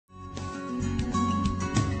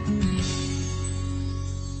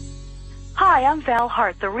Hi, I'm Val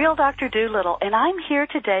Hart, the Real Dr. Doolittle, and I'm here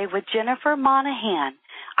today with Jennifer Monahan.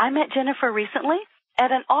 I met Jennifer recently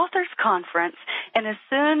at an author's conference, and as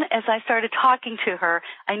soon as I started talking to her,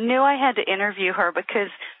 I knew I had to interview her because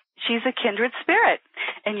she's a kindred spirit,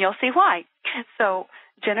 and you'll see why. So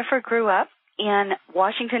Jennifer grew up in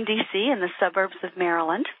Washington, D.C., in the suburbs of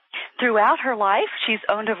Maryland. Throughout her life, she's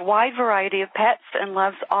owned a wide variety of pets and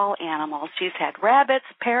loves all animals. She's had rabbits,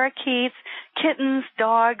 parakeets, kittens,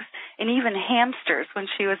 dogs, and even hamsters when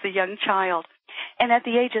she was a young child. And at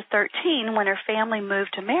the age of 13, when her family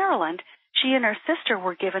moved to Maryland, she and her sister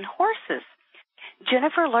were given horses.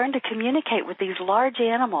 Jennifer learned to communicate with these large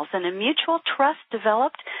animals, and a mutual trust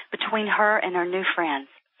developed between her and her new friends.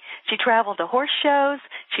 She traveled to horse shows,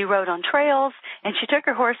 she rode on trails, and she took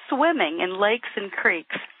her horse swimming in lakes and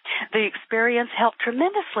creeks. The experience helped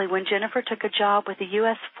tremendously when Jennifer took a job with the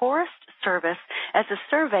U.S. Forest Service as a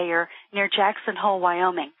surveyor near Jackson Hole,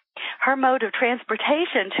 Wyoming. Her mode of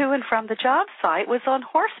transportation to and from the job site was on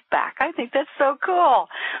horseback. I think that's so cool.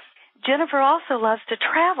 Jennifer also loves to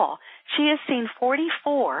travel. She has seen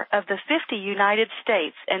 44 of the 50 United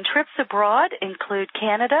States, and trips abroad include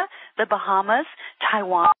Canada, the Bahamas,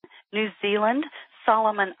 Taiwan, New Zealand,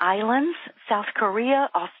 Solomon Islands, South Korea,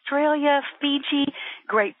 Australia, Fiji,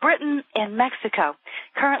 Great Britain, and Mexico.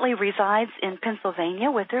 Currently resides in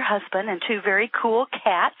Pennsylvania with her husband and two very cool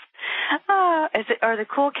cats. Are the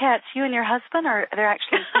cool cats you and your husband, or they're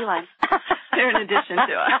actually felines? They're in addition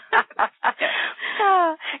to us.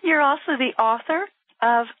 You're also the author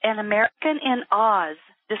of An American in Oz,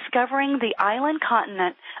 Discovering the Island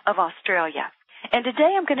Continent of Australia. And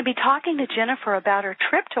today I'm going to be talking to Jennifer about her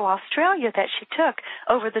trip to Australia that she took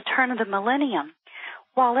over the turn of the millennium.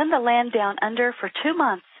 While in the land down under for 2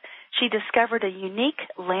 months, she discovered a unique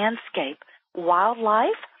landscape,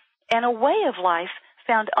 wildlife, and a way of life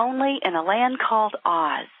found only in a land called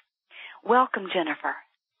Oz. Welcome, Jennifer.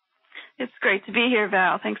 It's great to be here,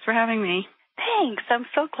 Val. Thanks for having me. Thanks. I'm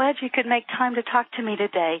so glad you could make time to talk to me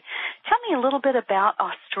today. Tell me a little bit about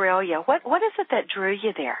Australia. What is it that drew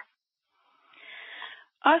you there?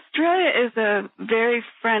 Australia is a very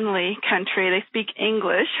friendly country. They speak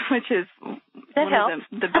English, which is one of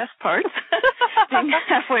the best parts. Being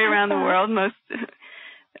halfway around the world,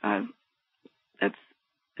 that's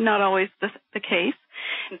not always the case.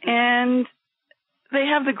 Mm-hmm. And they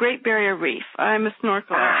have the Great Barrier Reef. I'm a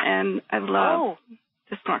snorkeler, and I love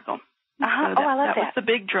to snorkel. Uh-huh. So I love that. That was the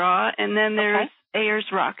big draw. And then there's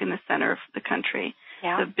Ayers Rock in the center of the country.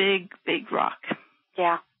 Yeah. The big, big rock.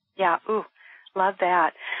 Yeah. Ooh. Love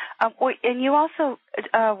that. And you also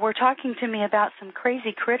were talking to me about some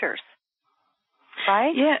crazy critters,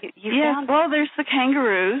 right? Yeah. You Well, there's the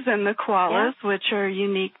kangaroos and the koalas, which are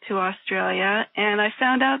unique to Australia. And I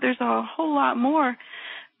found out there's a whole lot more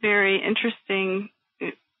very interesting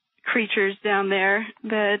creatures down there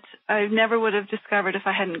that I never would have discovered if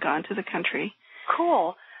I hadn't gone to the country.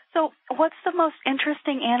 Cool. So what's the most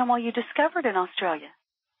interesting animal you discovered in Australia?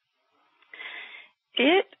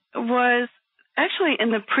 It was actually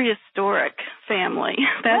in the prehistoric family.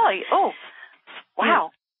 Really? Oh,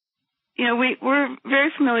 wow. You know, we're very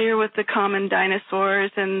familiar with the common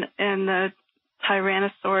dinosaurs and the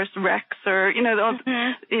Tyrannosaurus Rex, or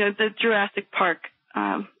the Jurassic Park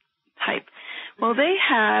type. Well, they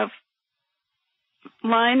have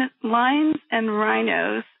lions and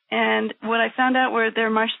rhinos, and what I found out were they're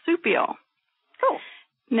marsupial. Cool.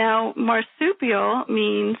 Now, marsupial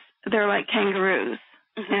means they're like kangaroos.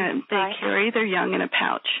 Mm-hmm. And they carry their young in a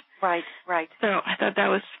pouch. Right. So I thought that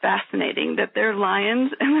was fascinating, that their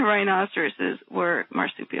lions and the rhinoceroses were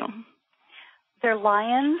marsupial. Their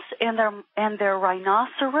lions and their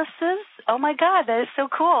rhinoceroses? Oh my God, that is so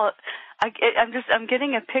cool. I'm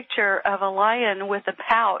getting a picture of a lion with a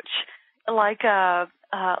pouch, like a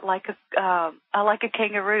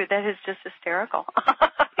kangaroo. That is just hysterical.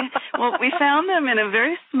 Well, we found them in a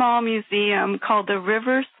very small museum called the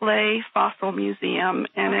River Sleigh Fossil Museum,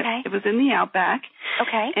 and it was in the Outback.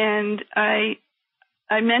 Okay. And I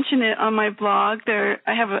mention it on my blog. I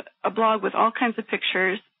have a blog with all kinds of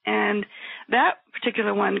pictures, and that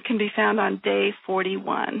particular one can be found on day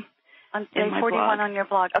 41. On day 41 on your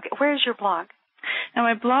blog. Okay, where's your blog? Now,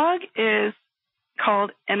 my blog is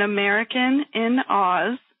called An American in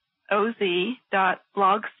Oz,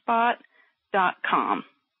 oz.blogspot.com.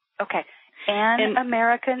 Okay. An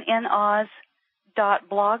American in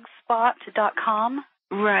Oz.blogspot.com?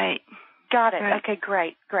 Right. Got it. Right. Okay,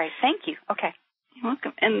 great. Thank you. Okay. You're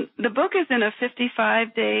welcome. And the book is in a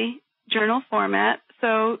 55-day journal format,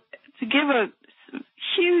 so to give a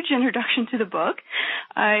huge introduction to the book,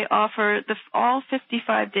 I offer all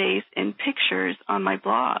 55 days in pictures on my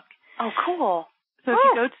blog. Oh, cool. So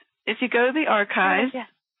if you go to the archives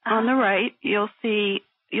on the right, you'll see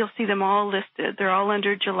them all listed. They're all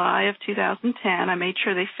under July of 2010. I made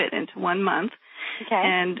sure they fit into 1 month. Okay.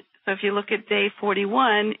 And so if you look at day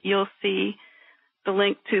 41, you'll see the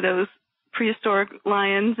link to those prehistoric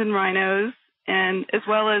lions and rhinos, and as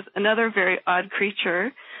well as another very odd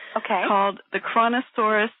creature called the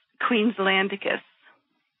Chronosaurus queenslandicus.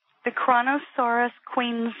 The Chronosaurus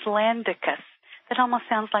queenslandicus. That almost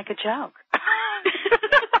sounds like a joke.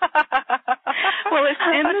 Well, it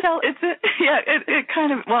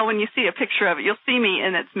kind of, well, when you see a picture of it, you'll see me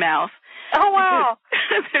in its mouth. Oh, wow.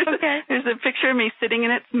 There's a picture of me sitting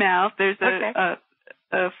in its mouth. There's a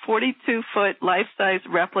 42-foot life-size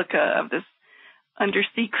replica of this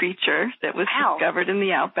undersea creature that was discovered in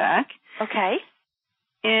the outback. Okay.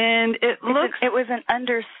 And it was an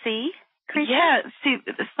undersea creature? Yeah, see,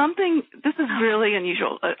 this is really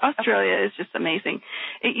unusual. Australia is just amazing.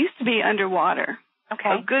 It used to be underwater. Okay.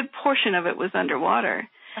 A good portion of it was underwater.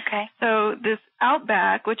 Okay. So this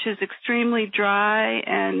outback, which is extremely dry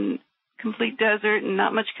and complete desert and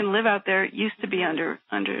not much can live out there, used to be under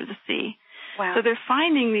the sea. Wow. So they're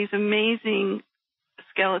finding these amazing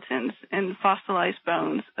skeletons and fossilized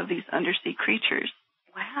bones of these undersea creatures.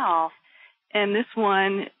 Wow. And this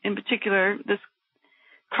one in particular, this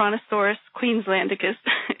Chronosaurus queenslandicus,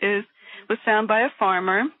 was found by a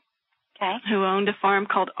farmer who owned a farm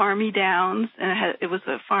called Army Downs, and it was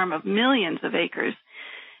a farm of millions of acres.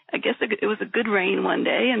 I guess it was a good rain one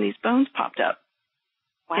day, and these bones popped up.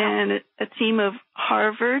 Wow. And a team of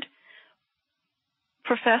Harvard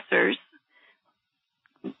professors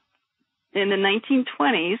in the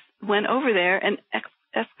 1920s went over there and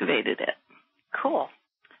excavated it. Cool.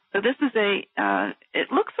 So this is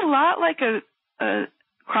it looks a lot like a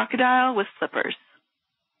crocodile with flippers.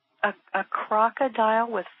 A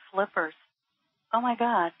crocodile with flippers. Oh, my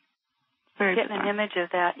God. Very Getting bizarre. an image of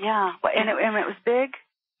that, yeah. And it was big?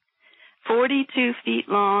 42 feet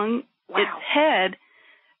long. Wow. Its head,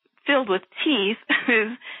 filled with teeth,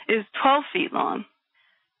 is 12 feet long.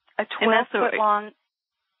 A 12-foot long,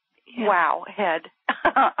 wow, head.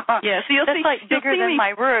 Yeah, so that's like bigger than my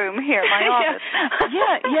room here, my office.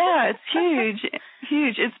 Yeah, it's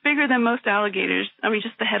huge. It's bigger than most alligators. I mean,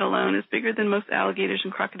 just the head alone is bigger than most alligators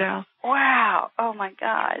and crocodiles. Wow. Oh, my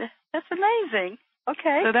God. That's amazing.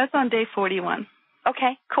 Okay. So that's on day 41.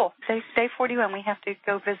 Okay, cool. Day 41, we have to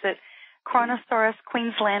go visit Chronosaurus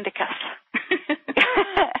queenslandicus.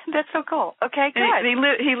 That's so cool. Okay, good.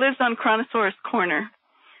 And he lives on Chronosaurus Corner.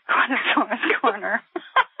 Chronosaurus Corner.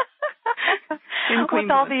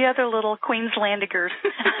 With all the other little Queenslandicers.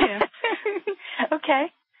 Yeah.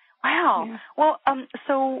 Okay. Wow. Yeah. Well,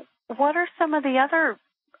 so what are some of the other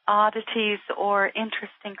oddities or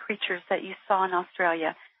interesting creatures that you saw in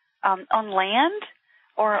Australia? On land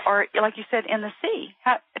or like you said, in the sea?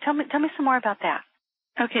 Tell me some more about that.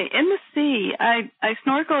 Okay, in the sea, I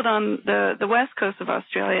snorkeled on the west coast of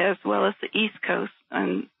Australia as well as the east coast,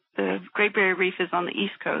 and the Great Barrier Reef is on the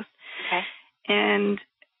east coast. Okay. And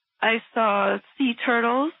I saw sea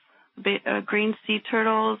turtles, green sea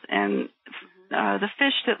turtles, and the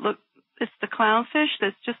fish it's the clownfish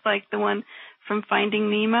that's just like the one from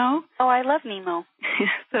Finding Nemo. Oh, I love Nemo.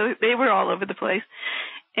 So they were all over the place.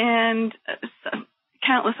 And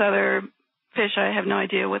countless other fish, I have no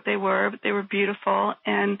idea what they were, but they were beautiful.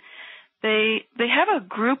 And they have a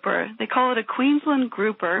grouper. They call it a Queensland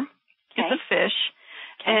grouper. Okay. It's a fish.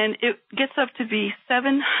 Okay. And it gets up to be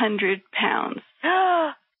 700 pounds.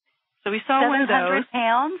 So we saw one of those. 700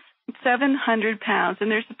 pounds? 700 pounds. And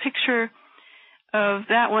there's a picture of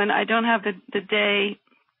that one. I don't have the day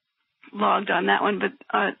logged on that one, but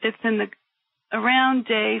it's in around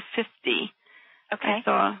day 50. Okay. I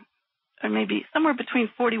saw, or maybe somewhere between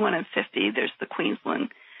 41 and 50, there's the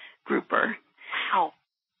Queensland grouper. Wow.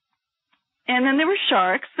 And then there were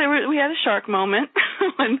sharks. We had a shark moment.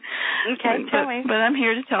 Tell me. But I'm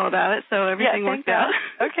here to tell about it, so everything worked out.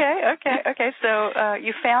 Okay. So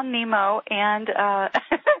you found Nemo and the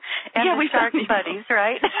shark buddies,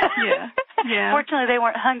 right? Yeah. Fortunately, they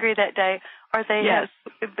weren't hungry that day, or they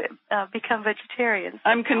become vegetarians.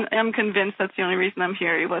 I'm convinced that's the only reason I'm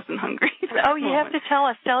here. He wasn't hungry. Oh, you have to tell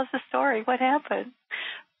us. Tell us the story. What happened?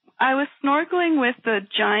 I was snorkeling with the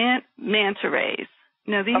giant manta rays.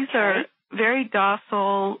 Now, these are very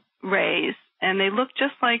docile rays, and they look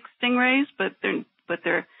just like stingrays, but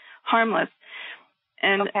they're harmless.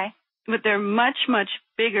 And but they're much, much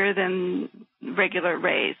bigger than regular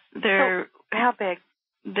rays. They're how big?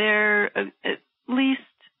 They're at least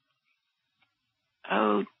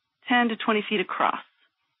 10 to 20 feet across.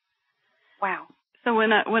 Wow. So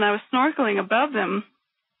when I was snorkeling above them,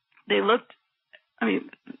 they looked,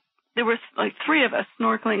 there were like 3 of us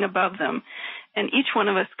snorkeling above them, and each one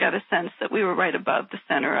of us got a sense that we were right above the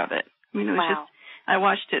center of it. I mean, it was just, I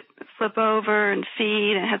watched it flip over and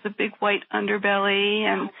feed, and it has a big white underbelly.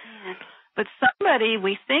 And but somebody,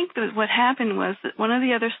 we think that what happened was that one of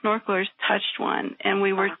the other snorkelers touched one, and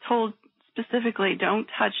we were told specifically, don't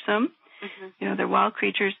touch them. You know, they're wild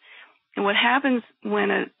creatures. And what happens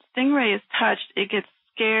when a stingray is touched, it gets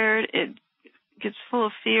scared, it gets full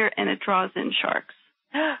of fear, and it draws in sharks.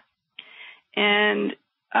 And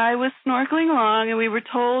I was snorkeling along, and we were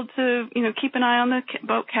told to, you know, keep an eye on the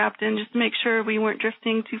boat captain just to make sure we weren't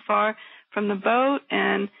drifting too far from the boat,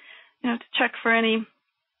 and, you know, to check for any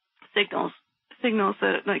signals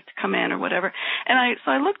that like to come in or whatever. And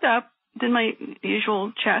so I looked up, did my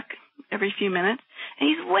usual check every few minutes, and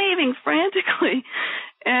he's waving frantically.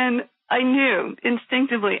 And I knew,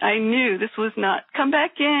 instinctively, this was not, come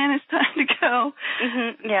back in, it's time to go.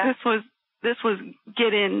 Yeah. This was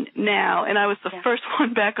get in now, and I was the first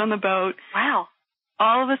one back on the boat. Wow.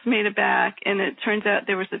 All of us made it back, and it turns out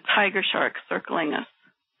there was a tiger shark circling us.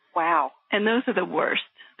 Wow. And those are the worst.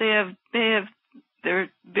 They're very,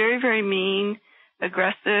 very mean,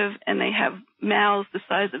 aggressive, and they have mouths the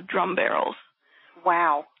size of drum barrels.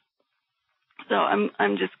 Wow. So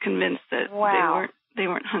I'm just convinced that they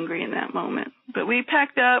weren't hungry in that moment. But we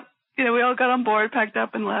packed up, you know, we all got on board, packed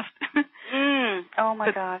up, and left. Oh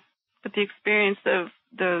my God. But the experience of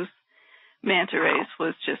those manta rays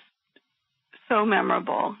was just so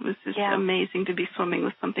memorable. It was just amazing to be swimming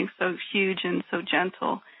with something so huge and so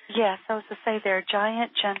gentle. Yes, I was to say they're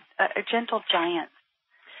gentle giants.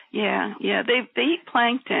 Yeah. They eat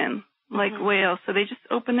plankton like whales, so they just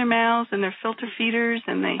open their mouths, and they're filter feeders,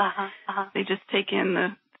 and they just take in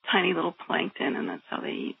the tiny little plankton, and that's how they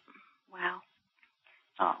eat. Wow.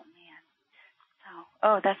 Oh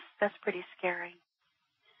man. That's pretty scary.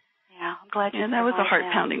 Yeah, I'm glad you. Yeah, that was a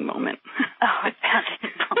heart-pounding moment.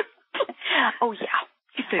 Heart-pounding moment. Oh yeah.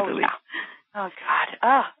 To say the least. Oh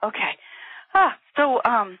God. Okay. So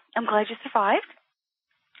I'm glad you survived.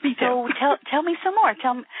 Me too. So tell me some more.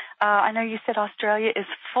 I know you said Australia is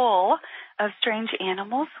full of strange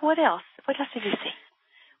animals. What else? What else did you see?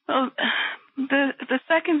 Well, the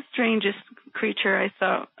second strangest creature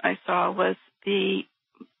I saw was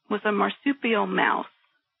a marsupial mouse.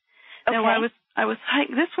 Okay. Now I was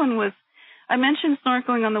hiking. This one was. I mentioned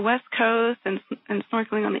snorkeling on the West Coast and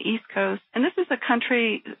snorkeling on the East Coast, and this is a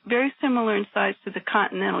country very similar in size to the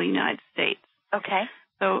continental United States. Okay.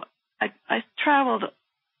 So I traveled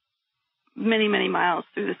many, many miles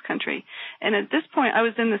through this country, and at this point I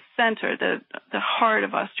was in the center, the heart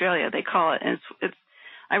of Australia, they call it, and it's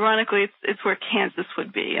ironically it's where Kansas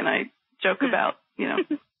would be, and I joke about, you know,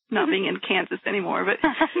 not being in Kansas anymore, but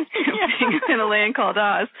being in a land called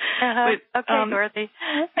Oz. But, okay, Dorothy.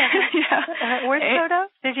 Yeah. Where's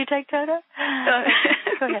Toto? Did you take Toto?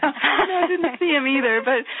 Go ahead. No, I didn't see him either.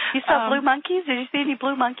 But you saw blue monkeys? Did you see any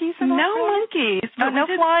blue monkeys? No monkeys. No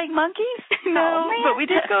flying monkeys? No, but we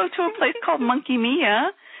did go to a place called Monkey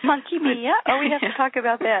Mia. Monkey Mia? Oh, we have to talk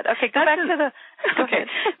about that. Okay, go back to the...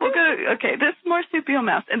 Okay, this marsupial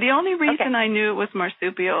mouse. And the only reason I knew it was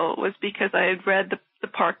marsupial was because I had read the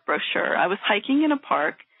park brochure. I was hiking in a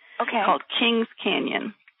park called Kings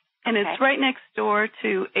Canyon. And it's right next door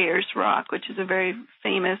to Ayers Rock, which is a very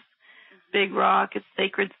famous big rock. It's a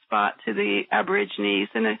sacred spot to the Aborigines.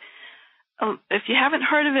 And if you haven't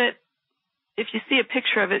heard of it, if you see a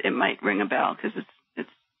picture of it, it might ring a bell because it's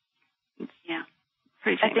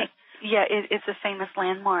pretty famous. It's a famous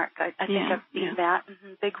landmark. I think I've seen that.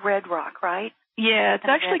 Big red rock, right? Yeah, it's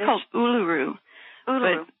actually called Uluru.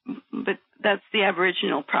 But that's the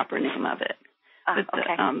Aboriginal proper name of it. But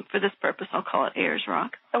for this purpose, I'll call it Ayers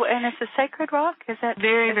Rock. Oh, and it's a sacred rock? Is that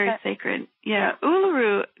very sacred? Yeah.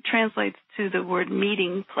 Uluru translates to the word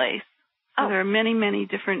meeting place. So there are many, many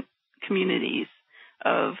different communities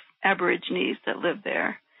of Aborigines that live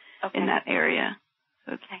there in that area.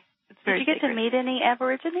 So it's very Did you get to meet any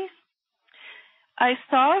Aborigines? I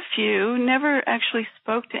saw a few. Never actually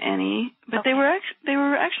spoke to any, but they were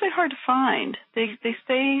actually hard to find. They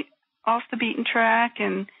stay off the beaten track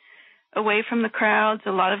and away from the crowds.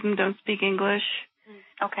 A lot of them don't speak English.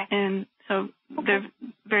 Okay. And so they're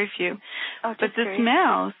very few. Oh, but this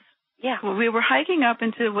mouse, well, we were hiking up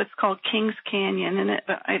into what's called Kings Canyon, and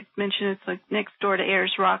I mentioned it's like next door to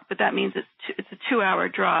Ayers Rock, but that means it's a 2-hour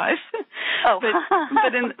drive.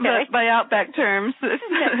 But by Outback terms,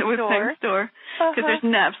 it was next door because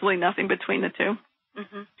there's absolutely nothing between the two.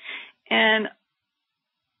 And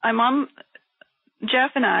I'm on.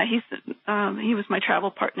 Jeff and I, he was my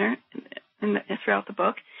travel partner throughout the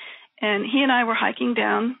book, and he and I were hiking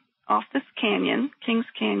down off this canyon, Kings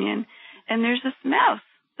Canyon, and there's this mouse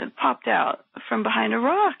that popped out from behind a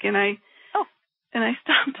rock, and I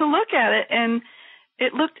stopped to look at it, and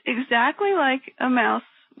it looked exactly like a mouse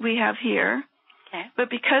we have here. Okay. But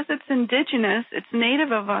because it's indigenous, it's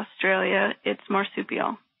native of Australia, it's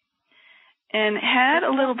marsupial. And had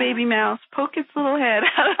a little baby mouse poke its little head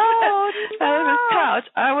out of its pouch,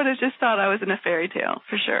 I would have just thought I was in a fairy tale,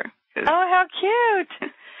 for sure. Oh, how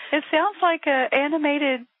cute. It sounds like an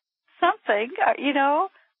animated something, you know.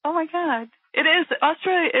 Oh, my God. It is.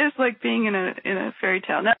 Australia is like being in a fairy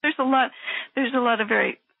tale. Now, there's a lot of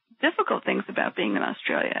very difficult things about being in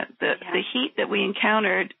Australia. The heat that we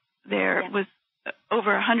encountered there was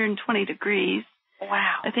over 120 degrees.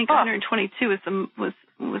 Wow. I think 122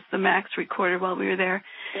 was the max recorded while we were there.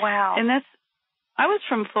 Wow. And I was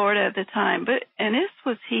from Florida at the time, and this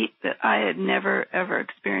was heat that I had never ever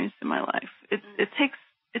experienced in my life. It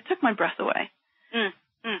took my breath away.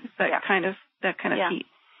 It's that kind of heat.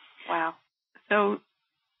 Wow. So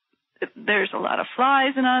there's a lot of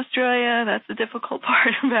flies in Australia. That's the difficult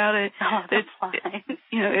part about it. Oh, the flies.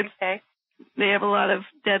 Okay. They have a lot of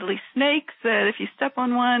deadly snakes that if you step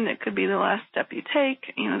on one, it could be the last step you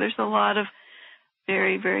take. There's a lot of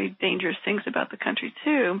very, very dangerous things about the country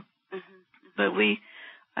too. Mm-hmm. But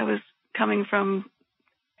I was coming from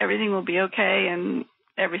everything will be okay, and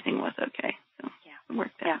everything was okay. So it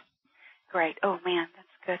worked out. Yeah. Great. Oh man, that's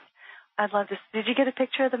good. I'd love to. Did you get a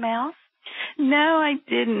picture of the mouse? No, I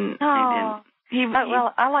didn't. Oh. I didn't.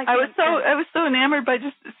 I was so enamored by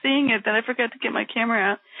just seeing it that I forgot to get my camera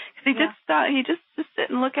out. Because he did stop. He just sit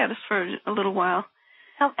and look at us for a little while.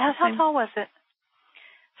 How tall was it?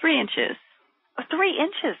 3 inches. Oh, 3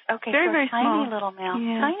 inches. Okay, very, very tiny small. Little mouse,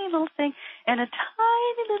 tiny little thing, and a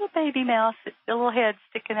tiny little baby mouse, a little head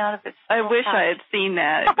sticking out of its. I wish I had seen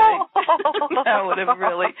that. That would have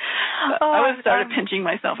really. I would have started pinching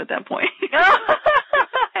myself at that point.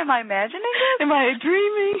 Am I imagining this? Am I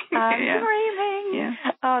dreaming? I'm dreaming. Yeah.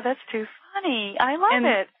 Oh, that's too funny. I love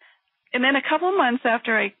it. And then a couple of months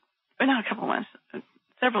after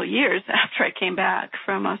several years after I came back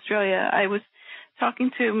from Australia, I was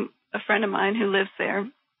talking to a friend of mine who lives there,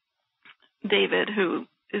 David, who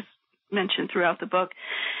is mentioned throughout the book.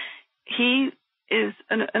 He is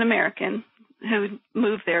an American who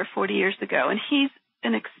moved there 40 years ago, and he's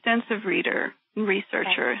an extensive reader and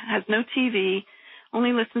researcher, has no TV,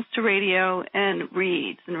 only listens to radio and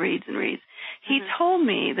reads and reads and reads. He told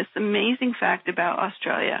me this amazing fact about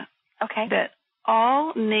Australia, that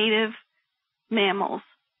all native mammals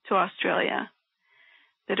to Australia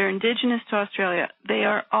that are indigenous to Australia, they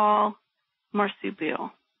are all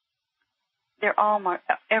marsupial. They're all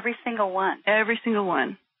every single one? Every single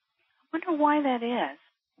one. I wonder why that is.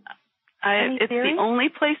 It's the only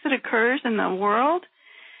place it occurs in the world,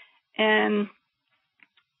 and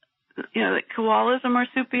the koala's a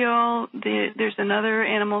marsupial. There's another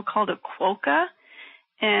animal called a quokka,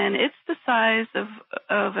 and it's the size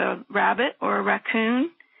of a rabbit or a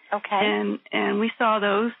raccoon. Okay. And we saw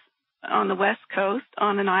those on the West Coast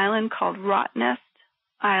on an island called Rottnest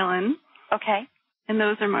Island. Okay. And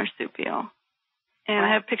those are marsupial. And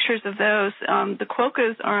I have pictures of those. The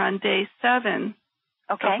quokkas are on day 7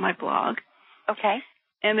 of my blog. Okay.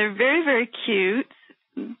 And they're very, very cute.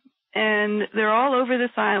 And they're all over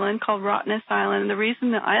this island called Rottnest Island. And the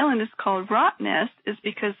reason the island is called Rottnest is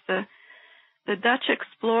because the Dutch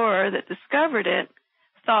explorer that discovered it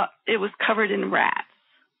thought it was covered in rats.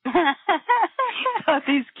 He thought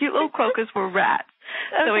these cute little quokkas were rats.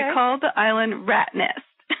 So he called the island Rat Nest.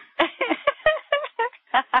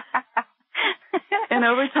 And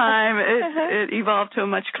over time, it evolved to a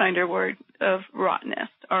much kinder word of Rottnest,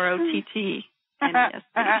 Rottnest.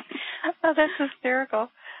 Oh, that's hysterical.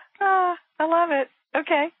 Oh, I love it.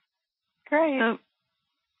 Okay, great. So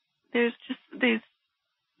there's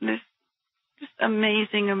just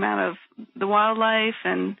amazing amount of the wildlife,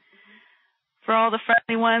 and for all the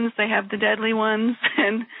friendly ones, they have the deadly ones,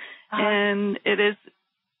 and it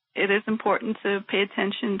is important to pay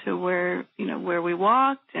attention to where we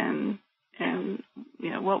walked and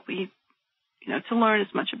what we to learn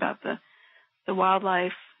as much about the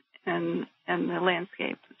wildlife and the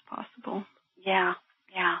landscape as possible. Yeah.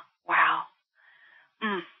 Wow.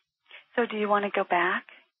 So do you want to go back?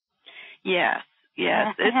 Yes.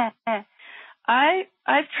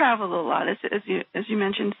 I've traveled a lot, as you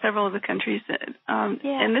mentioned, several of the countries,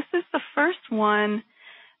 and this is the first one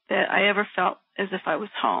that I ever felt as if I was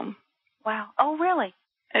home. Wow. Oh, really?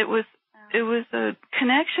 It was a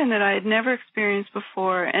connection that I had never experienced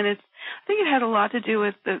before, and I think it had a lot to do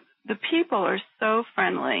with the people are so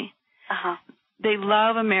friendly. They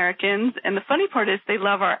love Americans, and the funny part is they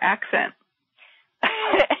love our accent.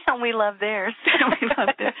 And we love theirs. We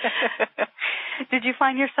love theirs. Did you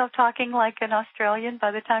find yourself talking like an Australian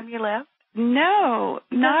by the time you left? No,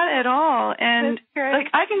 not at all. And like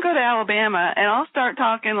I can go to Alabama and I'll start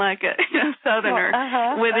talking like a Southerner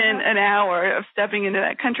within an hour of stepping into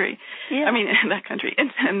that country. Yeah. I mean, that country,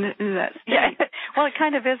 into that state. Yeah. Well, it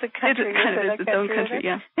kind of is a country. It kind of is its own country,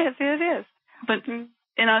 yeah. Yes, it is. But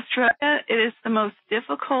in Australia, it is the most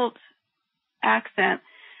difficult accent.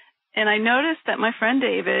 And I noticed that my friend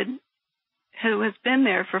David, who has been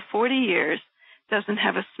there for 40 years, doesn't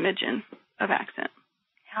have a smidgen of accent.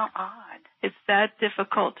 How odd. It's that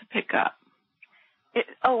difficult to pick up.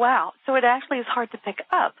 Oh, wow. So it actually is hard to pick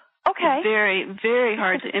up. Okay. It's very, very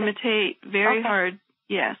hard to imitate. Very hard.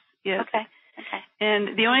 Yes, yes. Okay.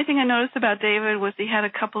 And the only thing I noticed about David was he had a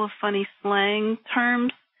couple of funny slang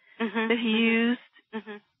terms that he used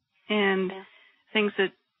and things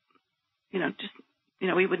that,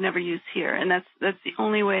 we would never use here. And that's the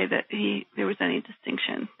only way that there was any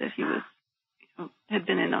distinction that he was, had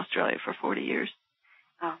been in Australia for 40 years.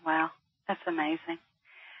 Oh, wow. That's amazing.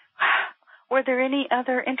 Were there any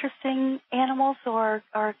other interesting animals or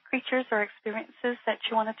creatures or experiences that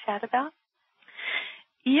you want to chat about?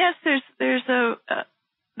 Yes, there's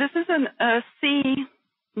this is a sea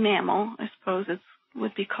mammal, I suppose it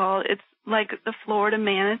would be called. It's like the Florida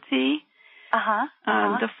manatee.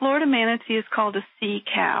 The Florida manatee is called a sea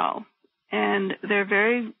cow, and they're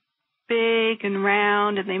very big and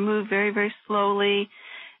round, and they move very, very slowly,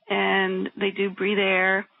 and they do breathe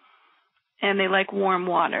air, and they like warm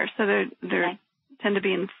water, so they tend to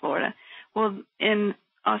be in Florida. Well, in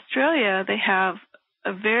Australia, they have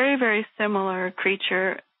a very, very similar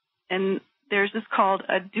creature, and theirs is called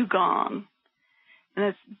a dugong, and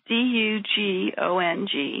it's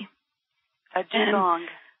D-U-G-O-N-G. A dugong.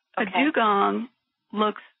 A dugong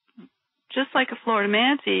looks just like a Florida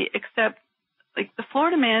manatee, except like the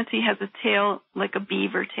Florida manatee has a tail like a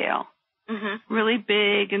beaver tail, really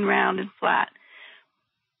big and round and flat.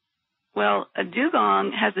 Well, a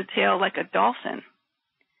dugong has a tail like a dolphin.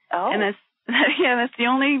 Oh. And that's the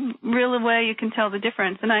only real way you can tell the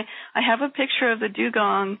difference. And I have a picture of the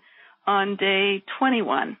dugong on day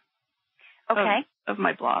 21 of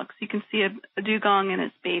my blog. So you can see a dugong and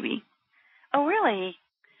its baby. Oh, really?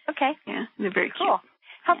 Okay. Yeah, they're very cool. cute.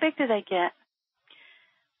 How big do they get?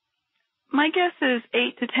 My guess is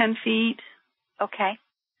 8 to 10 feet. Okay.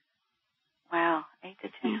 Wow, 8 to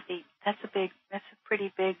 10 feet. That's a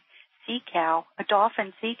pretty big sea cow, a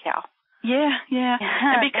dolphin sea cow. Yeah.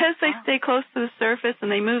 And because they stay close to the surface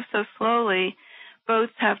and they move so slowly,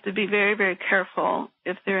 boats have to be very, very careful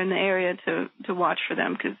if they're in the area to watch for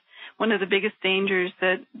them, because one of the biggest dangers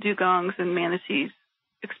that dugongs and manatees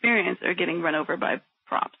experience are getting run over by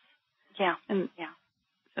props. Yeah.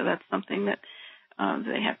 So that's something that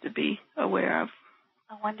they have to be aware of.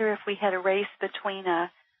 I wonder if we had a race between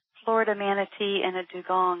a Florida manatee and a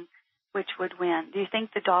dugong, which would win? Do you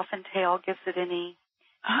think the dolphin tail gives it any?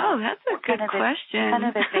 Oh, that's a good question. Kind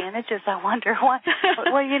of advantages. I wonder why.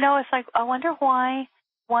 Well, it's like I wonder why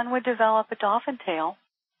one would develop a dolphin tail.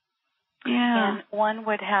 Yeah. And one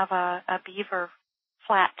would have a beaver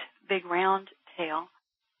flat, big round tail.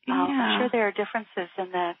 I'm sure there are differences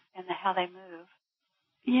in the how they move.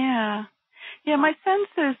 Yeah. Yeah, my sense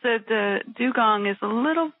is that the dugong is a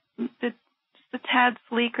little bit, just a tad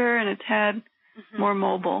sleeker and a tad more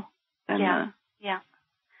mobile than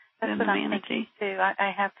That's what I'm thinking too.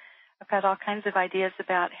 I've got all kinds of ideas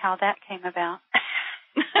about how that came about.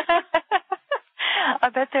 I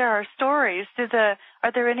bet there are stories.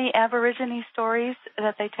 Are there any Aborigine stories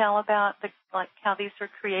that they tell about how these were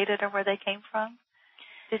created or where they came from?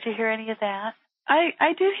 Did you hear any of that?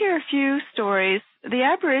 I did hear a few stories. The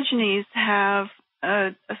Aborigines have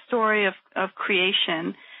a story of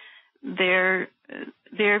creation, their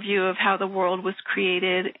view of how the world was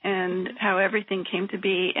created and how everything came to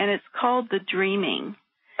be, and it's called the dreaming.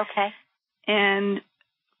 Okay. And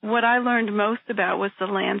what I learned most about was the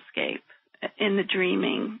landscape in the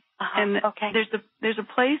dreaming. And there's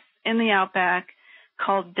a place in the outback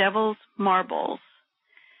called Devil's Marbles,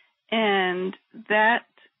 and that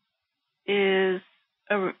is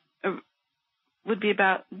would be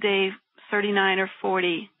about day 39 or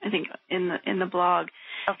 40, I think, in the blog.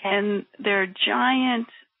 Okay. And they're giant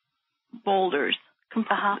boulders,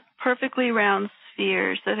 perfectly round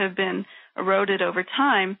spheres that have been eroded over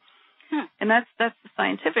time. And that's the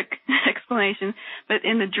scientific explanation. But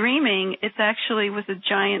in the dreaming, it actually was a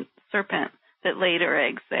giant serpent that laid her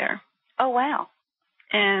eggs there. Oh, wow.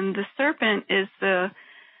 And the serpent is the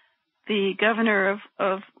governor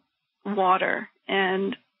of water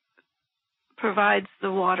and provides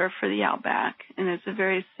the water for the outback. And it's a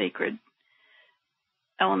very sacred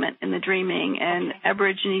element in the dreaming, and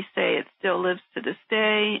Aborigines say it still lives to this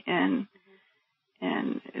day, and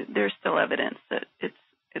there's still evidence that it's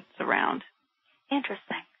around.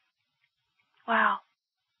 Interesting. Wow.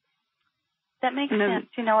 That makes sense.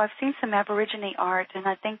 You know, I've seen some Aborigine art, and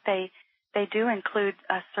I think they do include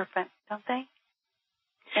a serpent, don't they?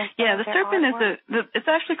 Yeah, the serpent is it's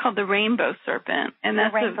actually called the rainbow serpent, and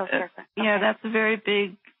that's the rainbow serpent. Okay. Yeah, that's a very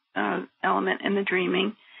big element in the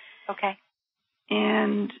dreaming. Okay.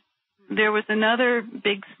 And there was another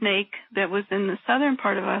big snake that was in the southern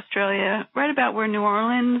part of Australia, right about where New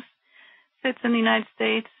Orleans sits in the United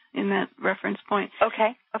States, in that reference point.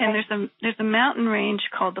 Okay. And there's a mountain range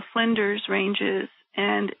called the Flinders Ranges,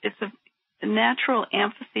 and it's a natural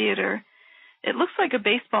amphitheater. It looks like a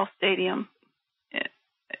baseball stadium.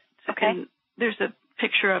 Okay. And there's a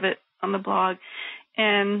picture of it on the blog,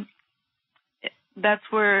 and that's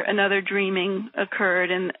where another dreaming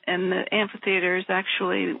occurred, and the amphitheater is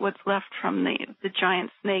actually what's left from the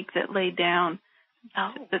giant snake that laid down,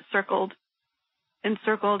 that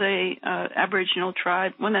encircled a Aboriginal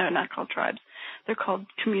tribe. Well, they're not called tribes; they're called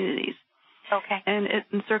communities. Okay. And it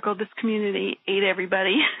encircled this community, ate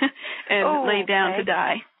everybody, and laid down to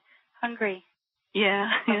die. Hungry. Yeah.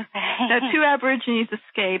 Now, 2 Aborigines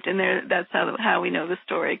escaped, and that's how we know the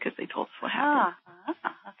story, because they told us what happened.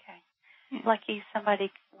 Okay. Yeah. Lucky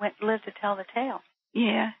somebody lived to tell the tale.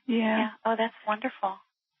 Yeah. Oh, that's wonderful.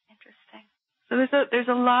 Interesting. So there's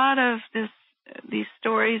a lot of these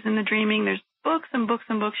stories in the dreaming. There's books and books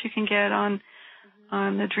and books you can get on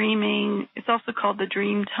the dreaming. It's also called the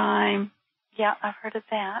Dream Time. Yeah, I've heard of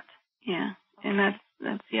that. Yeah, okay. And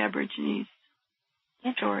that's the Aborigines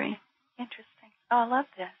story. Interesting. Oh, I love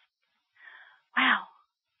this. Wow.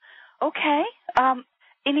 Okay.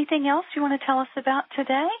 Anything else you want to tell us about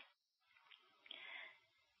today?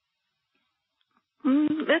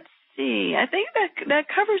 Let's see. I think that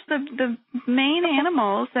covers the main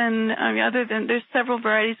animals, and other than there's several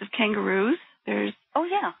varieties of kangaroos. There's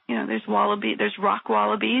there's wallaby. There's rock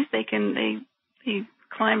wallabies. They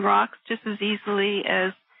climb rocks just as easily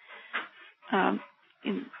as a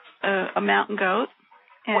mountain goat.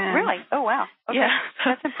 And really? Oh, wow. Okay. Yeah.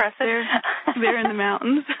 That's impressive. They're in the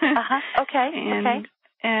mountains. Okay.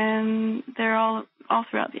 And they're all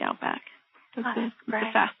throughout the outback. It's a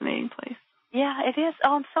fascinating place. Yeah, it is.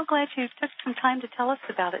 Oh, I'm so glad you took some time to tell us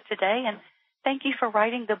about it today. And thank you for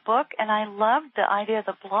writing the book. And I love the idea of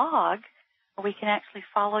the blog where we can actually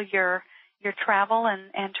follow your travel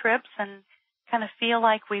and trips and kind of feel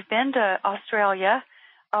like we've been to Australia,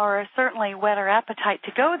 or certainly whet our appetite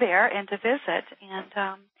to go there and to visit. And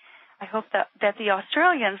I hope that the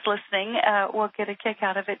Australians listening will get a kick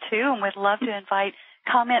out of it too, and we'd love to invite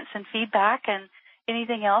comments and feedback and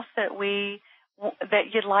anything else that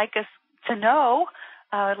you'd like us to know.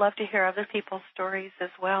 I'd love to hear other people's stories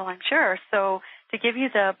as well, I'm sure. So to give you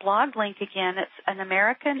the blog link again, it's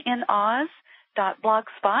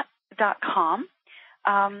anamericaninoz.blogspot.com.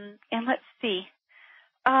 And let's see.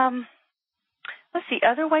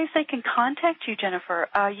 Other ways they can contact you, Jennifer.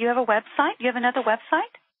 You have a website? You have another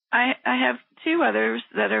website? I have 2 others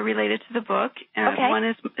that are related to the book. One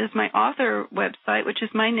is my author website, which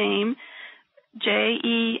is my name,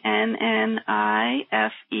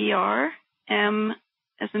 JENNIFER,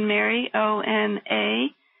 as in Mary,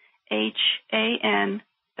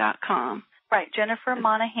 ONAHAN.com. Right,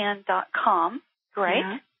 JenniferMonahan.com. Great.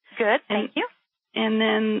 Yeah. Good, thank you. And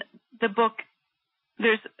then the book,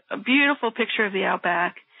 there's a beautiful picture of the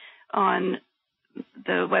outback on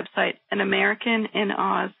the website,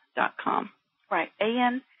 anamericaninoz.com. Right,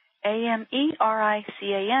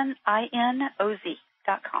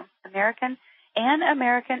 ANAMERICANINOZ.com.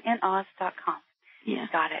 Americaninoz.com. Yeah.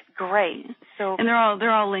 Got it. Great. So, and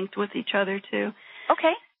they're all linked with each other too.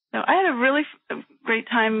 Okay. So I had a really great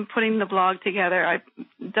time putting the blog together. I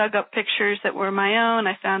dug up pictures that were my own.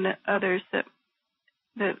 I found others that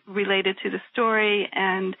related to the story,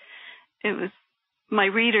 and it was my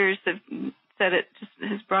readers have said it just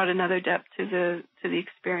has brought another depth to the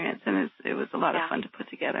experience, and it was a lot of fun to put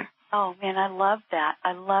together. Oh man, I love that.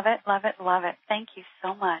 I love it, love it, love it. Thank you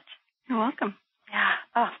so much. You're welcome. Yeah.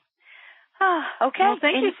 Okay. Well,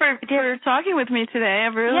 thank you for talking with me today. I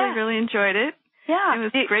really enjoyed it. Yeah. It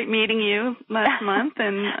was great meeting you last month,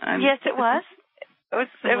 and yes, it was. It was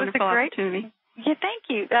a great opportunity. Yeah, thank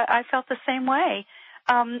you. I felt the same way.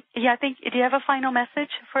 I think. Do you have a final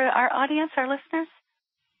message for our audience, our listeners?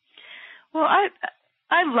 Well,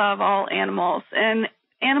 I love all animals, and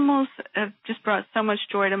animals have just brought so much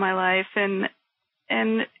joy to my life, and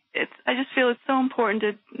I just feel it's so important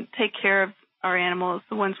to take care of our animals,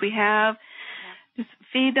 the ones we have. Just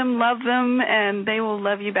feed them, love them, and they will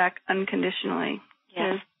love you back unconditionally.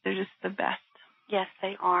 because they're just the best. Yes,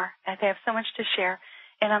 they are. And they have so much to share.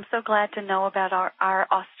 And I'm so glad to know about our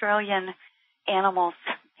Australian animals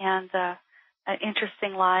and the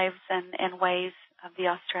interesting lives and ways of the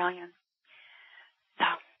Australians. So,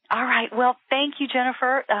 all right. Well, thank you,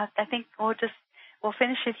 Jennifer. I think we'll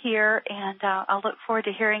finish it here, and I'll look forward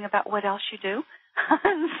to hearing about what else you do.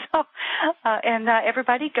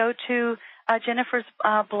 Everybody go to Jennifer's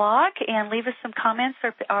blog and leave us some comments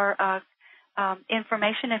or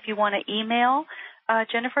information if you want to email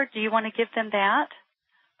Jennifer. Do you want to give them that,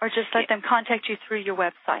 or just let them contact you through your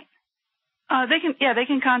website? They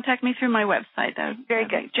can contact me through my website. Very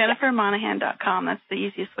good. JenniferMonahan.com. That's the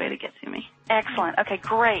easiest way to get to me. Excellent. Okay,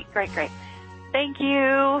 great. Thank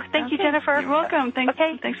you. Thank you, Jennifer. You're welcome.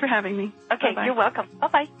 Thanks for having me. Okay, Bye-bye. You're welcome.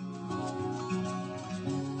 Bye-bye.